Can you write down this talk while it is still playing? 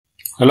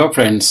Hello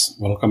friends,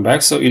 welcome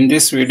back. So in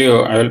this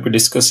video I will be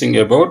discussing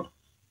about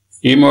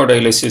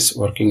hemodialysis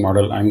working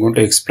model. I'm going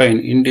to explain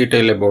in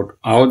detail about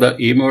how the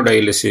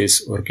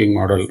hemodialysis working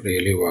model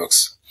really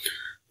works.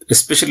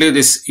 Especially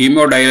this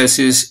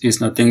hemodialysis is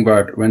nothing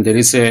but when there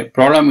is a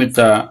problem with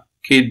the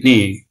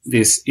kidney,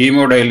 this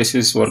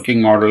hemodialysis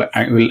working model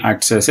will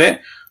act as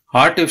a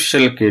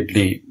artificial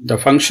kidney. The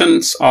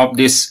functions of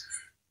this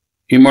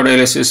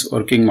hemodialysis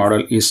working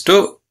model is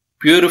to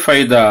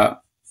purify the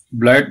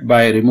blood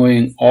by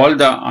removing all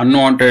the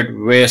unwanted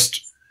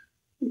waste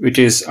which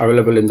is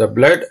available in the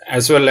blood,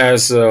 as well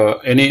as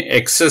any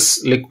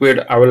excess liquid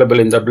available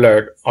in the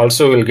blood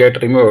also will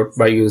get removed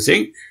by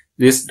using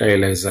this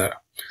dialyzer.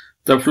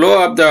 The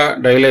flow of the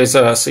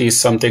dialyzer is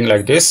something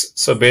like this.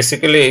 So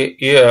basically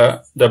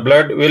here the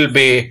blood will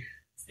be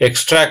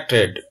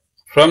extracted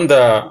from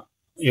the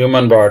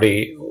human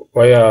body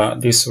via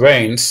these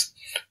veins,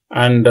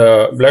 and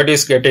blood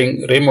is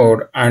getting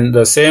removed, and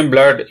the same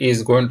blood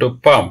is going to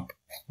pump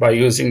by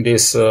using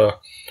this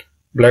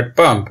blood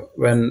pump.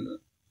 When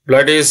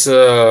blood is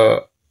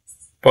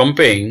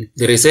pumping,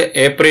 there is a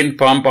apron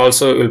pump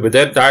also will be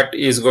there. That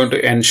is going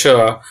to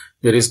ensure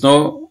there is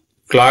no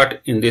clot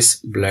in this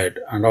blood.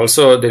 And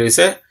also there is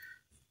a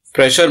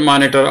pressure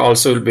monitor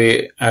also will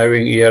be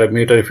having here a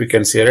meter, if you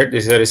can see it.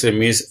 This here is a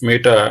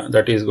meter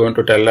that is going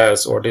to tell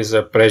us what is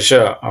the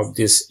pressure of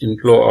this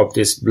inflow of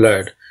this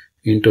blood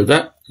into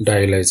the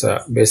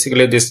dialyzer.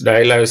 Basically this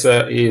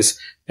dialyzer is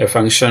a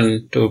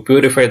function to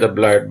purify the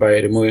blood by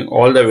removing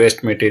all the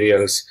waste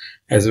materials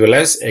as well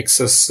as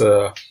excess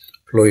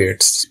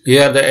fluids.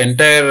 Here the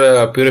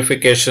entire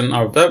purification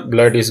of the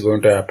blood is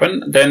going to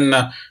happen. Then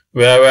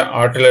we have an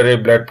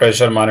arterial blood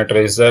pressure monitor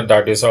is there,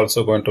 that is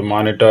also going to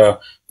monitor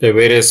the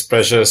various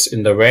pressures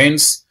in the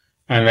veins,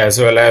 and as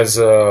well as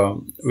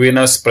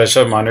venous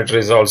pressure monitor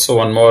is also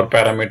one more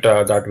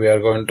parameter that we are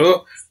going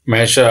to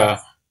measure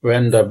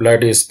when the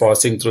blood is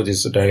passing through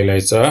this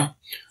dialyzer.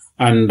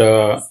 And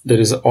there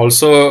is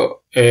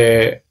also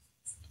a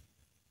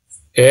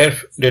air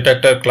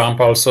detector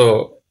clamp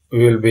also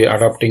we will be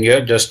adopting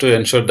here, just to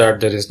ensure that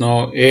there is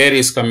no air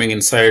is coming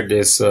inside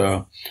this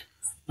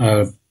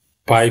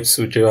pipes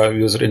which are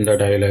used in the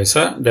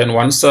dialyzer. Then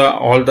once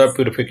all the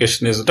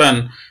purification is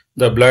done,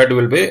 the blood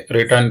will be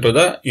returned to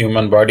the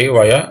human body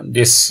via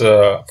this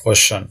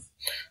portion.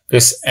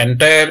 This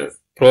entire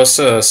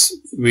process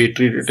we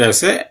treat it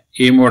as a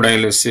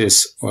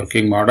hemodialysis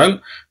working model.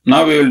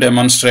 Now we will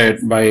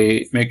demonstrate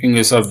by making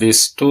use of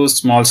these two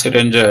small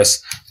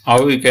syringes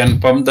how we can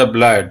pump the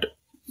blood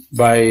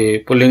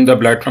by pulling the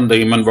blood from the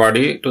human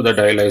body to the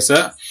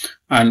dialyzer,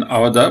 and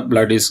how the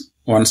blood is,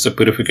 once the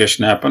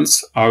purification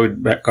happens, how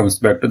it comes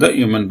back to the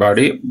human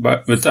body,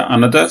 but with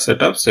another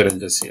set of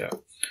syringes here.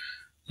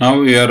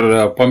 Now we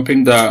are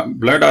pumping the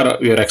blood, or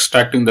we are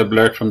extracting the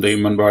blood from the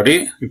human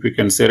body. If you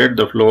can see it,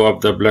 the flow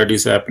of the blood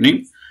is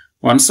happening.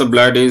 Once the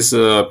blood is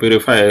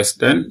purified,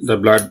 then the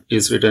blood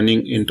is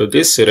returning into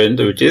this syringe,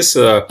 which is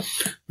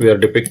we are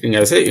depicting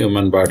as a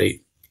human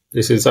body.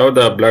 This is how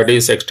the blood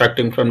is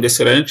extracting from this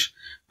syringe,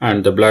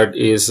 and the blood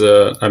is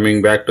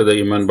coming back to the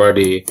human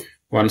body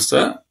once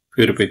the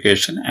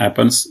purification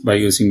happens by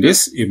using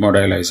this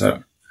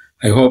hemodialyzer.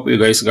 I hope you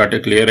guys got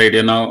a clear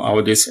idea now how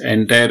this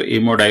entire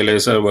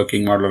hemodialyzer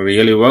working model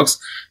really works.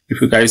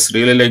 If you guys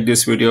really like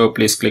this video,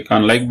 please click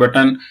on like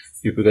button.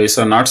 If you guys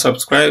are not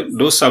subscribed,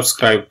 do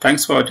subscribe.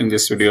 Thanks for watching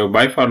this video.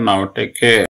 Bye for now. Take care.